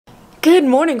Good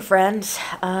morning, friends.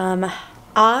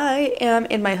 I am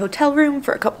in my hotel room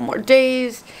for a couple more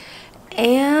days,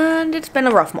 and it's been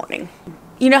a rough morning.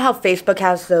 You know how Facebook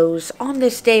has those on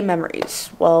this day memories?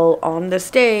 Well, on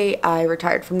this day, I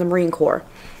retired from the Marine Corps.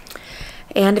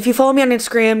 And if you follow me on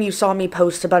Instagram, you saw me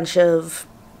post a bunch of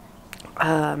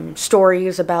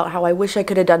stories about how I wish I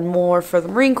could have done more for the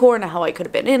Marine Corps and how I could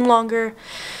have been in longer.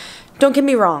 Don't get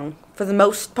me wrong. For the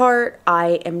most part,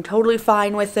 I am totally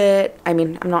fine with it. I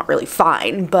mean, I'm not really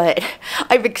fine, but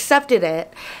I've accepted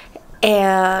it.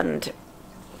 And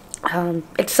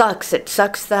it sucks. It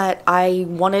sucks that I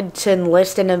wanted to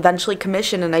enlist and eventually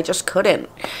commission and I just couldn't.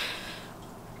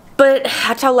 But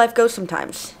that's how life goes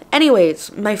sometimes.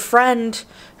 Anyways, my friend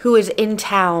who is in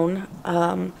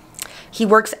town, he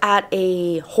works at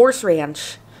a horse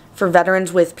ranch for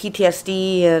veterans with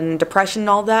PTSD and depression and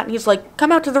all that. And he's like,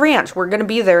 come out to the ranch. We're going to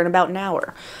be there in about an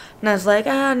hour. And I was like,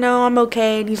 no, I'm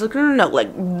okay. And he's like, no. Like,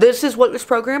 this is what this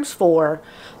program's for.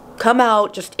 Come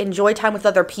out. Just enjoy time with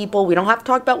other people. We don't have to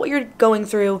talk about what you're going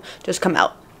through. Just come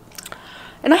out.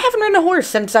 And I haven't ridden a horse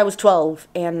since I was 12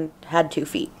 and had 2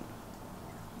 feet.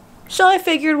 So I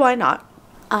figured, why not?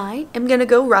 I am going to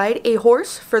go ride a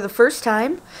horse for the first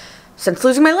time since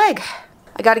losing my leg.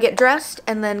 I gotta get dressed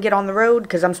and then get on the road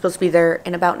because I'm supposed to be there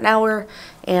in about an hour,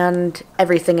 and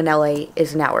everything in LA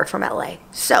is an hour from LA.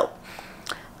 So,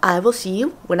 I will see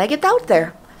you when I get out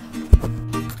there.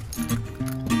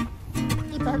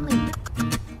 Hey, Bentley.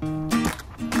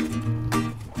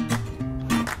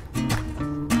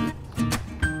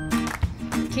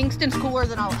 Kingston's cooler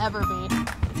than I'll ever be.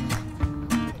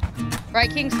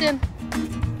 Right, Kingston?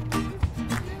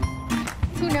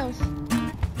 Who knows?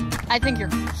 I think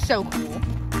you're so cool.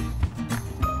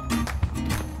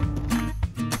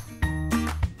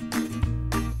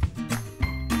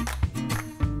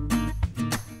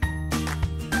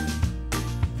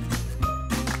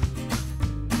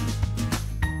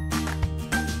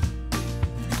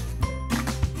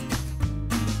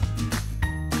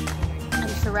 I'm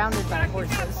surrounded by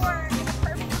horses.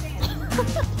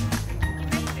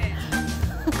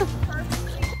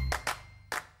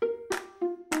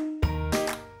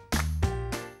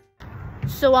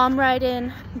 So I'm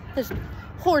riding this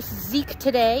horse Zeke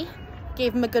today.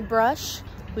 Gave him a good brush.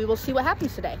 We will see what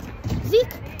happens today.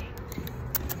 Zeke!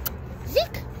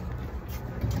 Zeke!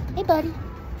 Hey, buddy.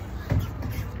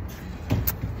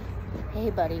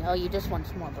 Hey, buddy. Oh, you just want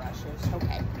some more brushes.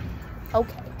 Okay.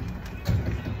 Okay.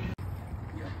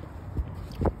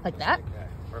 Like that?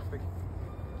 Perfect.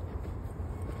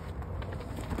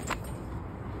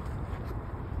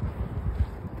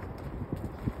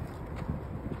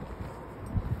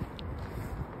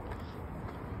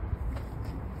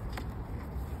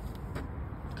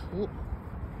 Cool.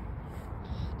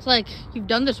 It's like you've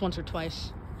done this once or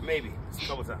twice. Maybe. A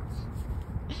couple times.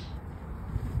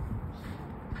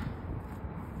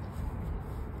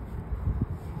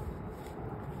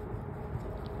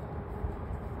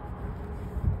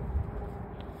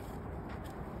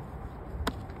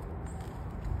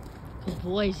 Good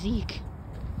boy, Zeke.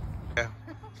 Yeah.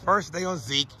 First day on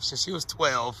Zeke since she was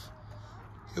 12.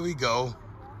 Here we go.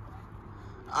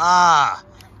 Ah,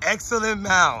 excellent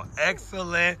mount.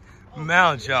 Excellent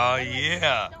mount, y'all.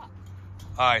 Yeah.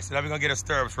 All right, so now we're going to get her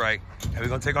stirrups right, and we're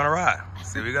going to take on a ride.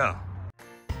 So here we go.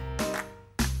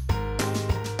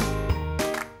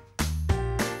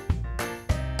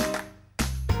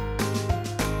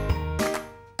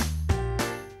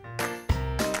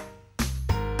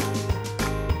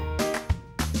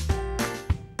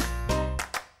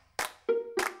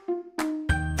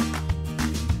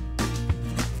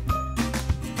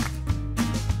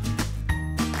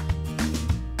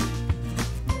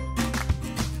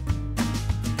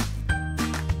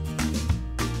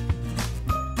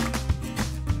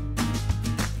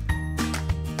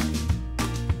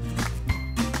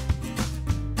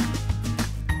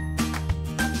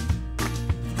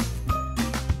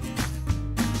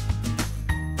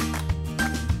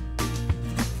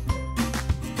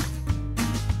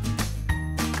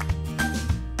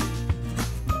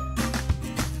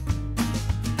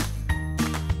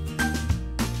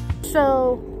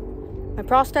 So, my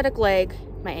prosthetic leg,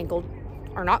 my ankle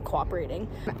are not cooperating.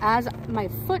 As my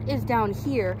foot is down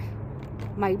here,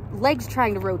 my leg's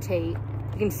trying to rotate.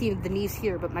 You can see the knees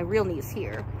here, but my real knee's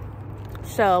here.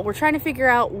 So, we're trying to figure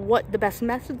out what the best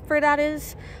method for that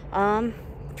is. Trying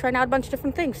out a bunch of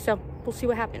different things, so we'll see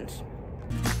what happens.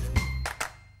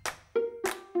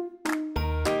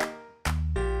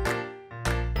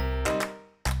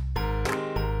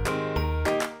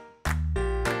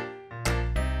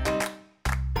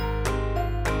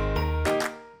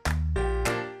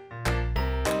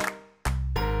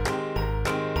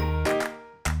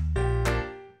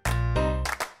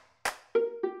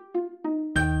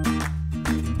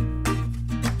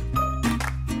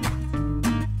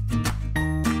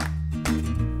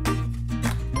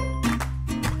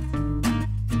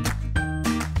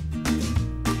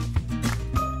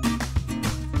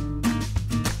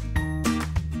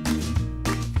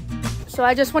 So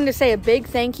I just wanted to say a big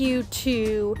thank you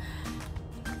to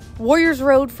Warriors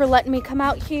Road for letting me come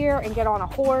out here and get on a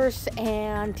horse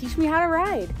and teach me how to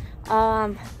ride.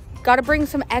 Got to bring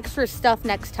some extra stuff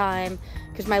next time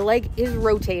because my leg is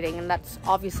rotating and that's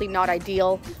obviously not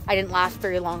ideal. I didn't last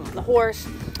very long on the horse.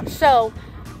 So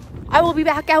I will be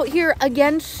back out here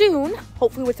again soon,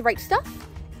 hopefully with the right stuff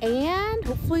and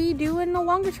hopefully doing a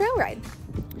longer trail ride.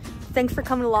 Thanks for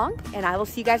coming along and I will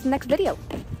see you guys in the next video.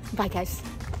 Bye guys.